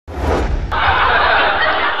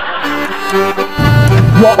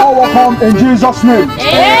You are all welcome in Jesus' name.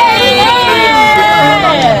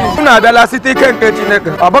 Na bela city kenke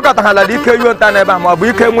Chineke obokata hala di ke yu nta na eba ma bu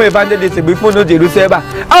ike nwe evangelist bu ifu no Jerusalem eba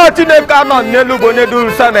Chineke anọ n'elu bo ne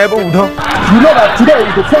duru sa na ebe udo. You know that today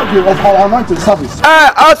is the first day of our anointing service.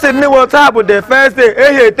 Asi ni wo ta bu the first day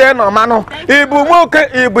ehete no manu ibu moke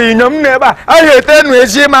ibu inyom na eba ehete no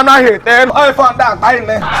eji manu ehete no o fon da pa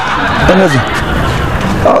ile enezi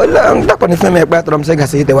o la nda ko ni fe me gba trom se ga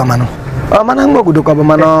se ite wa manu o mana ngogudu ko ba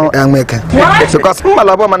manu ameke because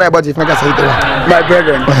malabo mana eba ji fe ga se ite wa My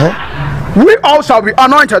brethren, we all shall be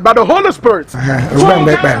anointed by the Holy Spirit. Sister,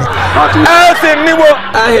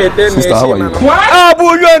 how are you?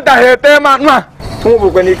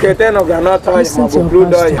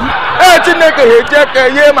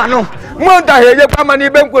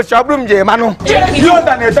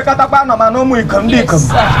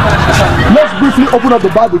 Let's briefly open up the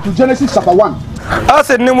Bible to Genesis chapter 1.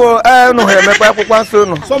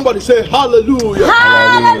 Somebody say hallelujah.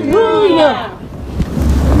 Hallelujah.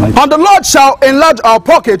 And the Lord shall enlarge our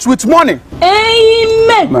pockets with money.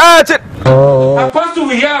 Amen. Apostle,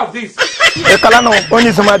 we hear of this. Spirit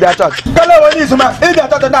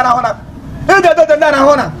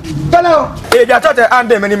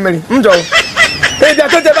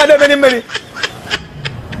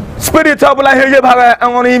of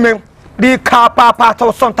the the car papa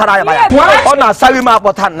to son taraya on a salima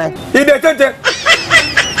potan.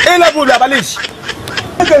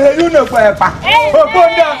 You know where pa.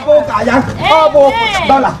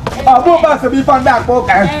 Dollar. Be found that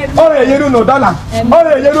you know dollar. You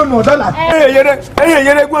know dollar.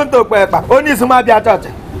 You're going to pepper. Only some of your church.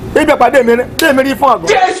 If you pay me, pay me for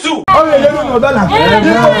Jesus. You know dollar.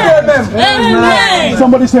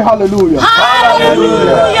 Somebody say hallelujah.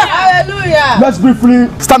 Hallelujah. Hallelujah. Let's briefly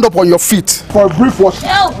stand up on your feet for a brief worship.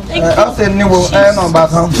 I'll say new on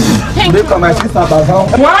back home. Because my sister back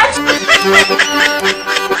home. What?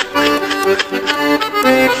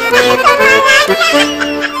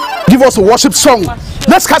 Give us a worship song.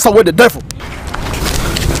 Let's cast away the devil.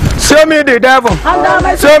 Show me the devil.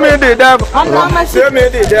 Show me the devil. Show me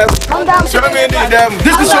the devil. Show me the devil.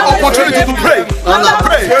 This is your opportunity to pray.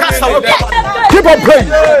 Pray. Cast away. Keep on praying.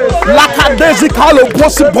 Like a daisy call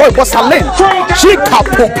bossy boy was a lane. She can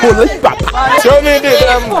populate. Show me the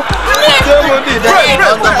devil. Show me the devil.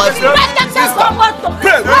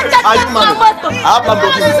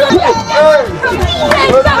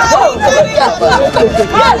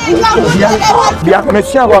 Bien,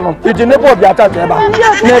 monsieur, non. Il n'est pas bien tâté.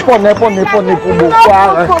 N'est pas. Il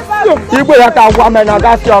peut y avoir un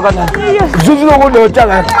gars qui a gagné. Zuzu le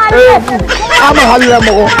télé. Ama halile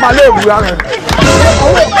mo. Malé buang.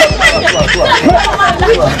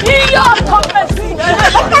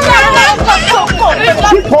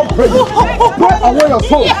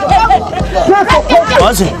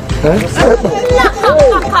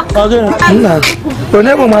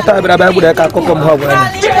 Onye mata braba bude ka kokko mo ho.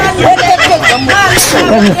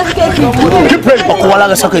 Keep praying for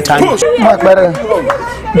Kuala Socket time.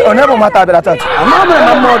 Onye mata brata.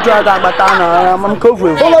 Mama mo draga batana mam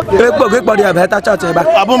kovu. Ekpo dia beta church eba.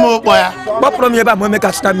 Abomo kpo ya. Bopro mi eba mo me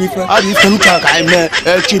ka sta mi fe. Ari fun ka kai me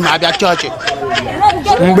chi ma bia church.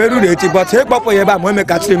 Mgberu de ti but ekpo eba mo me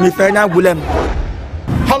ka sta mi fe nya gulem.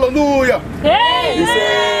 Hallelujah.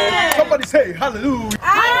 Amen. Somebody say hallelujah.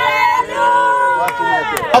 Hallelujah.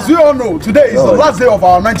 As we all know, today is the last day of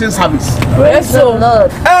our anointing service. Praise the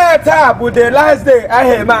Lord. But the last day I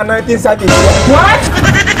had my 1930. What?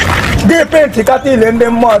 They paint Cattle in the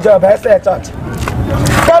mud of her church.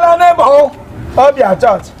 Calonebo of your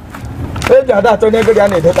church. They got that on every day.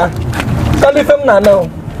 Califem Nano.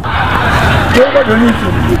 Nobody needs to.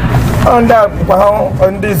 On that,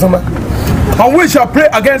 on this woman. And we shall pray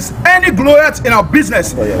against any glorious in our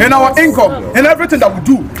business, in our income, in everything that we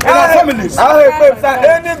do, in our families.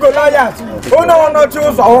 Any Goliath. Oh no, not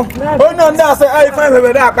choose. Oh no, that's I find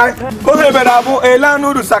with that guy. Oh, a land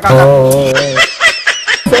to Sakana.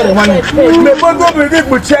 Me go be big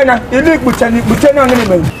Buchena, illegal Buchena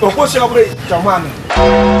animal. Of course, you're great, Jaman.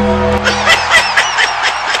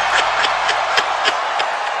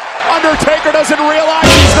 Undertaker doesn't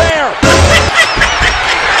realize he's there.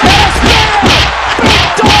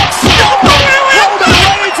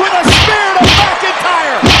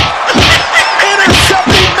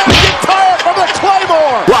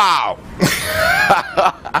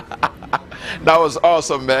 That was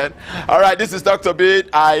awesome, man. All right, this is Dr. Beat.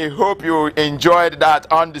 I hope you enjoyed that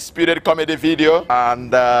Undisputed comedy video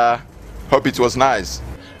and hope it was nice.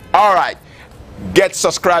 All right, get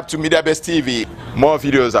subscribed to MediaBase TV. More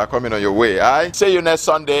videos are coming on your way. All right, see you next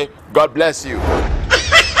Sunday. God bless you.